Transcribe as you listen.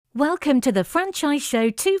Welcome to the Franchise Show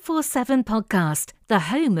 247 podcast, the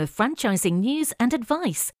home of franchising news and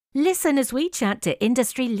advice. Listen as we chat to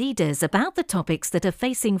industry leaders about the topics that are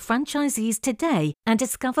facing franchisees today and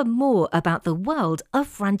discover more about the world of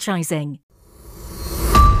franchising.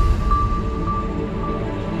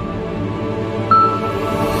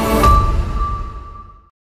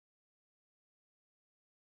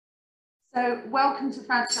 So welcome to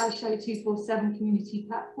Franchise Show 247 community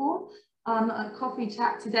platform. A coffee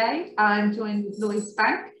chat today. I'm joined with Lloyds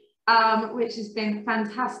Bank, which has been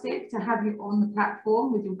fantastic to have you on the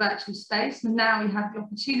platform with your virtual space. And now we have the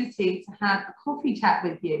opportunity to have a coffee chat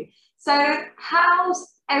with you. So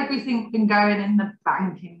how's everything been going in the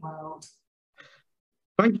banking world?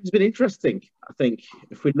 Banking's been interesting. I think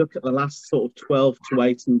if we look at the last sort of 12 to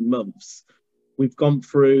 18 months, we've gone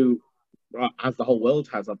through, as the whole world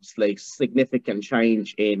has, obviously, significant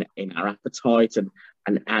change in our appetite and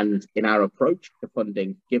in our approach to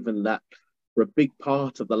funding, given that for a big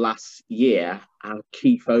part of the last year, our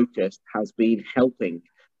key focus has been helping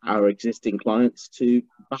our existing clients to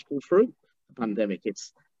battle through the pandemic.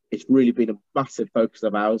 It's really been a massive focus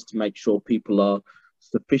of ours to make sure people are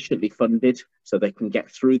sufficiently funded so they can get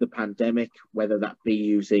through the pandemic, whether that be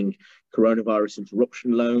using coronavirus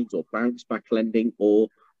interruption loans or bounce back lending, or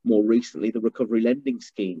more recently, the recovery lending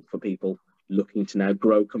scheme for people looking to now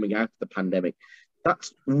grow coming out of the pandemic.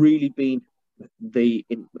 That's really been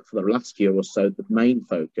for the last year or so, the main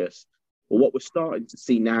focus. But what we're starting to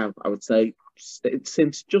see now, I would say,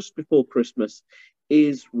 since just before Christmas,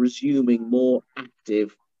 is resuming more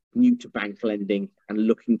active new to bank lending and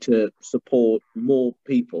looking to support more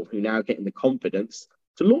people who now getting the confidence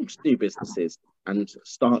to launch new businesses and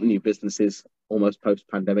start new businesses almost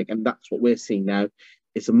post-pandemic. And that's what we're seeing now.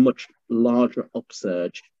 It's a much larger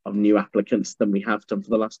upsurge of new applicants than we have done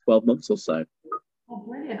for the last 12 months or so. Oh,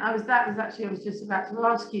 brilliant. I was just about to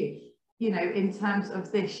ask you, in terms of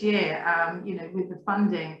this year, with the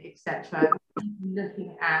funding, etc.,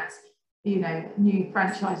 looking at, new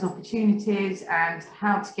franchise opportunities and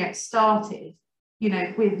how to get started,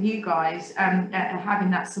 with you guys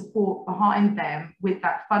having that support behind them with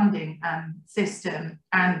that funding system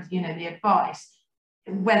and, the advice.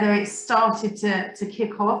 Whether it's started to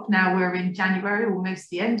kick off, now we're in January, almost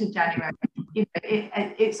the end of January,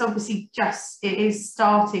 it's obviously it is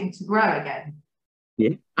starting to grow again.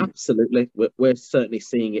 Yeah, absolutely. We're certainly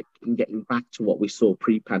seeing it getting back to what we saw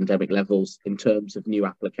pre-pandemic levels in terms of new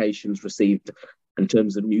applications received, in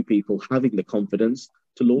terms of new people having the confidence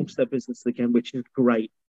to launch their business again, which is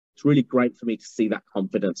great. It's really great for me to see that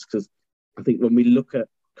confidence, because I think when we look at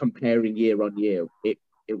comparing year on year,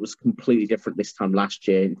 it was completely different this time last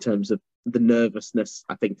year in terms of the nervousness,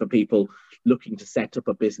 I think, for people looking to set up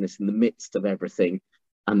a business in the midst of everything.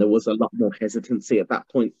 And there was a lot more hesitancy at that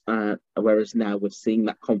point, whereas now we're seeing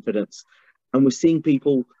that confidence and we're seeing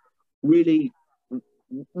people really,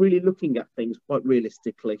 really looking at things quite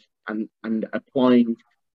realistically and applying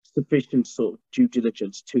sufficient sort of due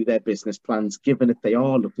diligence to their business plans, given if they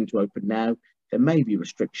are looking to open now, there may be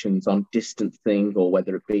restrictions on distancing or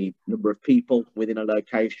whether it be number of people within a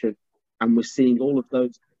location. And we're seeing all of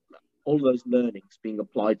those learnings being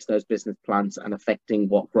applied to those business plans and affecting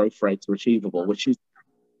what growth rates are achievable, which is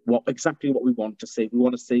exactly what we want to see. We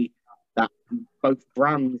want to see that both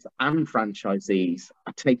brands and franchisees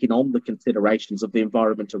are taking on the considerations of the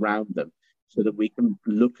environment around them so that we can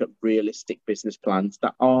look at realistic business plans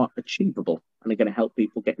that are achievable and are going to help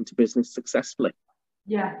people get into business successfully.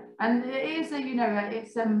 Yeah, and it is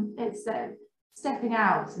it's stepping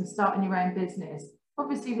out and starting your own business.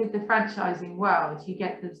 Obviously, with the franchising world, you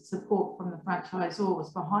get the support from the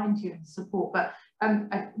franchisors behind you and support, but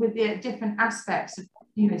with the different aspects of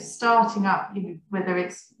starting up, whether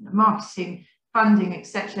it's marketing, funding,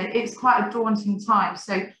 etc., it's quite a daunting time.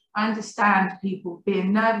 So I understand people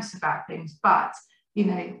being nervous about things, but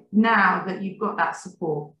now that you've got that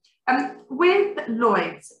support. With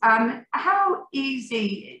Lloyds, how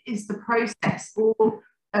easy is the process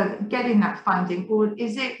of getting that funding, or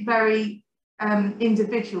is it very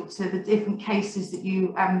individual to the different cases that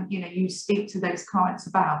you speak to those clients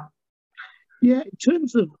about? Yeah, in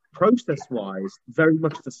terms of process-wise, very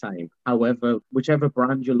much the same. However, whichever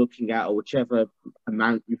brand you're looking at or whichever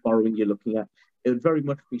amount you're borrowing you're looking at, it would very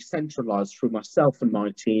much be centralised through myself and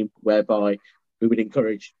my team, whereby we would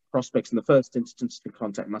encourage prospects in the first instance to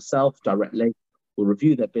contact myself directly. We'll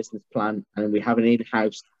review their business plan, and we have an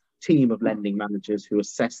in-house team of lending managers who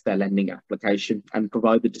assess their lending application and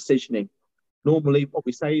provide the decisioning. Normally, what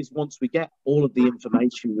we say is once we get all of the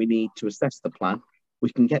information we need to assess the plan, we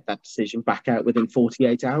can get that decision back out within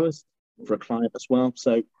 48 hours. for a client as well.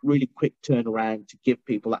 So really quick turnaround to give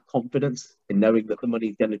people that confidence in knowing that the money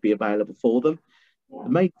is going to be available for them. The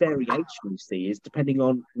main variation we see is depending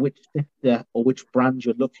on which sector or which brand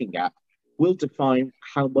you're looking at, will define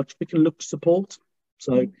how much we can look to support.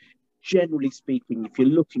 So generally speaking, if you're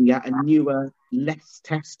looking at a newer, less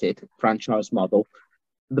tested franchise model,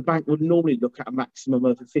 the bank would normally look at a maximum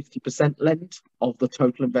of a 50% lend of the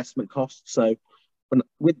total investment cost. So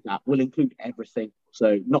with that, we'll include everything.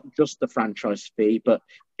 So not just the franchise fee, but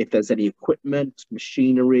if there's any equipment,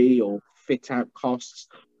 machinery, or fit out costs,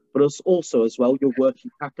 but also as well your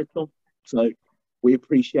working capital. So we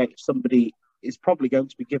appreciate if somebody is probably going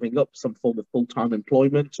to be giving up some form of full-time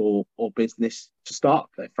employment or business to start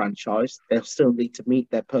their franchise, they'll still need to meet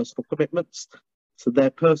their personal commitments. So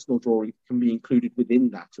their personal drawing can be included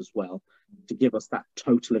within that as well to give us that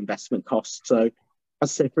total investment cost. So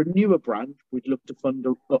as I say, for a newer brand, we'd look to fund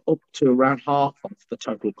up to around half of the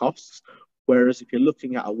total costs. Whereas if you're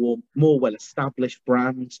looking at a more well-established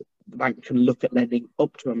brand, the bank can look at lending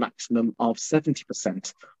up to a maximum of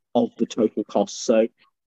 70% of the total cost. So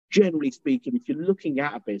generally speaking, if you're looking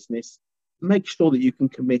at a business, make sure that you can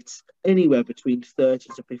commit anywhere between 30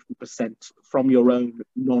 to 50% from your own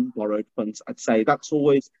non-borrowed funds. I'd say that's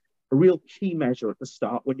always a real key measure at the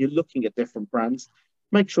start when you're looking at different brands.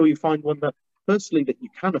 Make sure you find one that, firstly, that you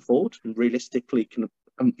can afford and realistically can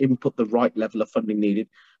input the right level of funding needed,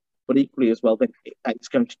 but equally as well, then it's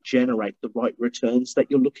going to generate the right returns that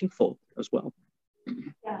you're looking for as well.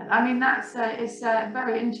 Yeah, I mean, that's it's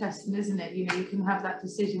very interesting, isn't it? You know, you can have that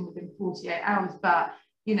decision within 48 hours, but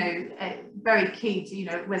you know, very key to, you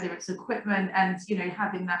know, whether it's equipment and, you know,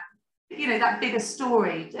 having that, you know, that bigger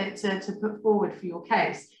story to put forward for your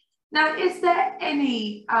case. Now, is there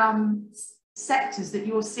any sectors that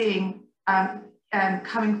you're seeing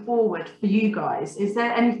coming forward for you guys? Is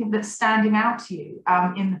there anything that's standing out to you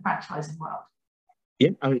in the franchising world?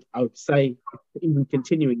 Yeah, I would say even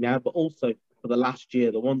continuing now, but also for the last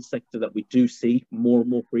year, the one sector that we do see more and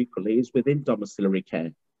more frequently is within domiciliary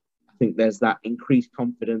care. I think there's that increased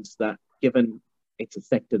confidence that given it's a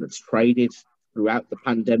sector that's traded throughout the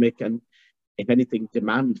pandemic, and if anything,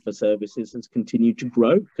 demand for services has continued to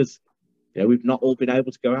grow because, you know, we've not all been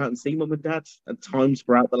able to go out and see mum and dad at times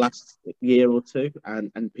throughout the last year or two,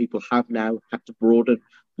 and people have now had to broaden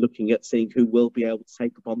looking at seeing who will be able to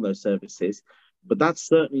take up on those services. But that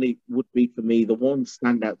certainly would be, for me, the one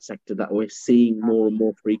standout sector that we're seeing more and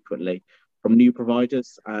more frequently from new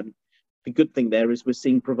providers. And the good thing there is we're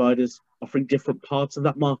seeing providers offering different parts of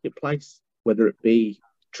that marketplace, whether it be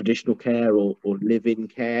traditional care or live-in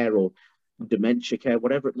care or dementia care,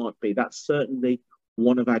 whatever it might be. That's certainly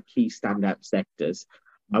one of our key standout sectors.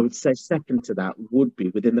 I would say second to that would be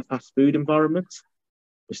within the fast food environment.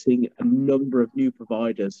 We're seeing a number of new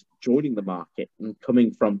providers joining the market and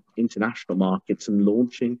coming from international markets and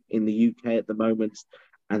launching in the UK at the moment,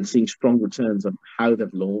 and seeing strong returns on how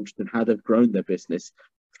they've launched and how they've grown their business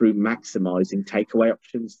through maximising takeaway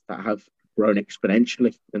options that have grown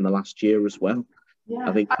exponentially in the last year as well. Yeah,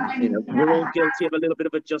 I think you know, we're all guilty of a little bit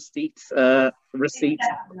of a Just Eat receipt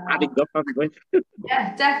adding up, haven't we?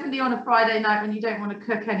 Yeah, definitely on a Friday night when you don't want to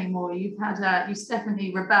cook anymore. You've had you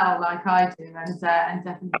definitely rebel like I do, and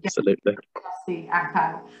definitely absolutely get the app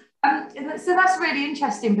out. So that's really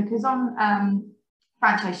interesting because on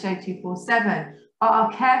Franchise Show 247,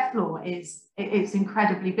 our care floor it's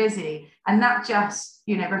incredibly busy, and that just,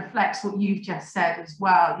 you know, reflects what you've just said as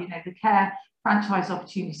well. You know, the care franchise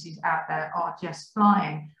opportunities out there are just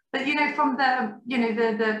flying. But, you know, from the, you know,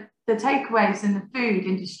 the takeaways in the food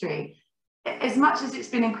industry, as much as it's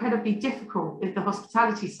been incredibly difficult with the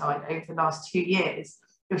hospitality side over the last 2 years,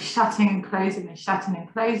 of shutting and closing and shutting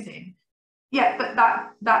and closing, yeah, but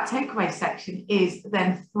that takeaway section is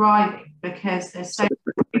then thriving because there's so many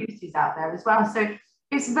opportunities out there as well. So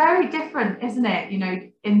it's very different, isn't it, you know,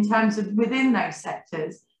 in terms of within those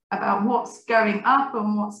sectors, about what's going up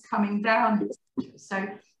and what's coming down. So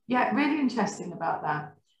yeah, really interesting about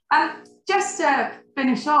that. And just to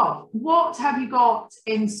finish off, what have you got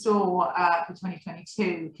in store for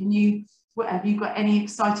 2022? Have you got any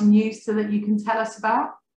exciting news so that you can tell us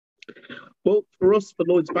about? Well, for us, the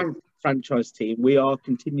Lloyds Bank franchise team, we are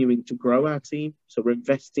continuing to grow our team. So we're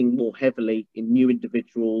investing more heavily in new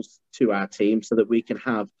individuals to our team so that we can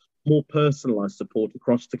have more personalised support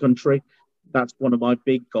across the country. That's one of my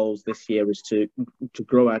big goals this year, is to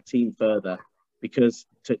grow our team further, because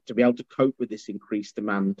to be able to cope with this increased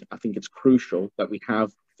demand, I think it's crucial that we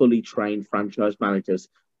have fully trained franchise managers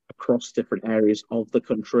across different areas of the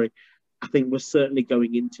country. I think we're certainly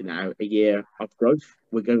going into now a year of growth.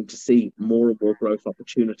 We're going to see more and more growth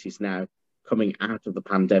opportunities now coming out of the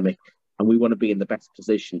pandemic. and we want to be in the best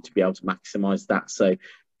position to be able to maximize that. So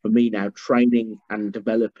for me now, training and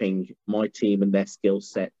developing my team and their skill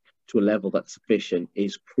set to a level that's sufficient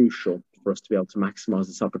is crucial for us to be able to maximize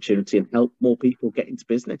this opportunity and help more people get into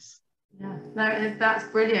business. Yeah, no, that's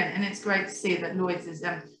brilliant, and it's great to see that Lloyds is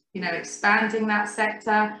expanding that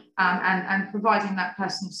sector and providing that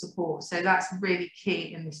personal support. So that's really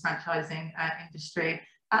key in this franchising industry,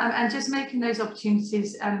 and just making those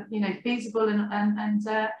opportunities feasible and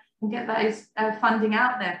get those funding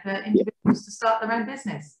out there for individuals to start their own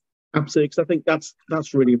business. Absolutely, because I think that's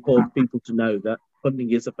really important for people to know that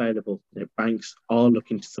funding is available. Banks are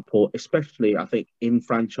looking to support, especially I think in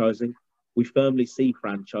franchising. We firmly see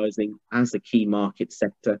franchising as a key market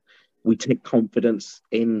sector. We take confidence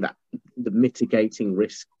in that the mitigating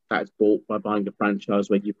risk that is brought by buying a franchise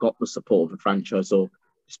where you've got the support of a franchisor,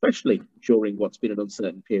 especially during what's been an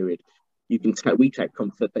uncertain period. We take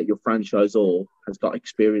comfort that your franchisor has got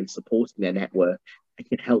experience supporting their network and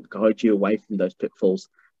can help guide you away from those pitfalls.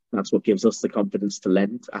 That's what gives us the confidence to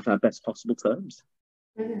lend at our best possible terms.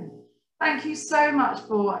 Brilliant. Thank you so much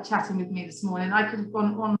for chatting with me this morning. I could have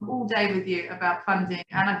gone on all day with you about funding,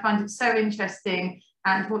 and I find it so interesting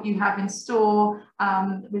and what you have in store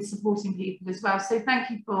with supporting people as well. So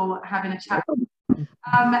thank you for having a chat.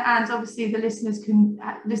 And obviously the listeners can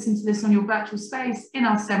listen to this on your virtual space in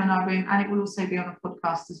our seminar room, and it will also be on a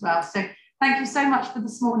podcast as well. So thank you so much for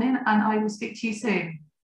this morning, and I will speak to you soon.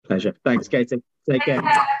 Pleasure. Thanks, Katie. Take care.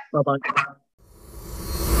 Bye-bye.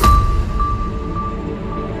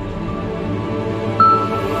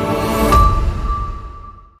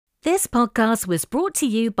 This podcast was brought to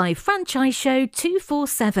you by Franchise Show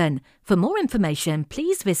 247. For more information,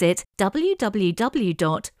 please visit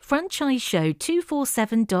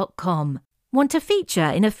www.franchiseshow247.com. Want to feature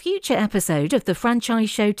in a future episode of the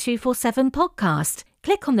Franchise Show 247 podcast?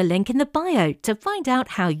 Click on the link in the bio to find out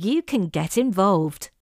how you can get involved.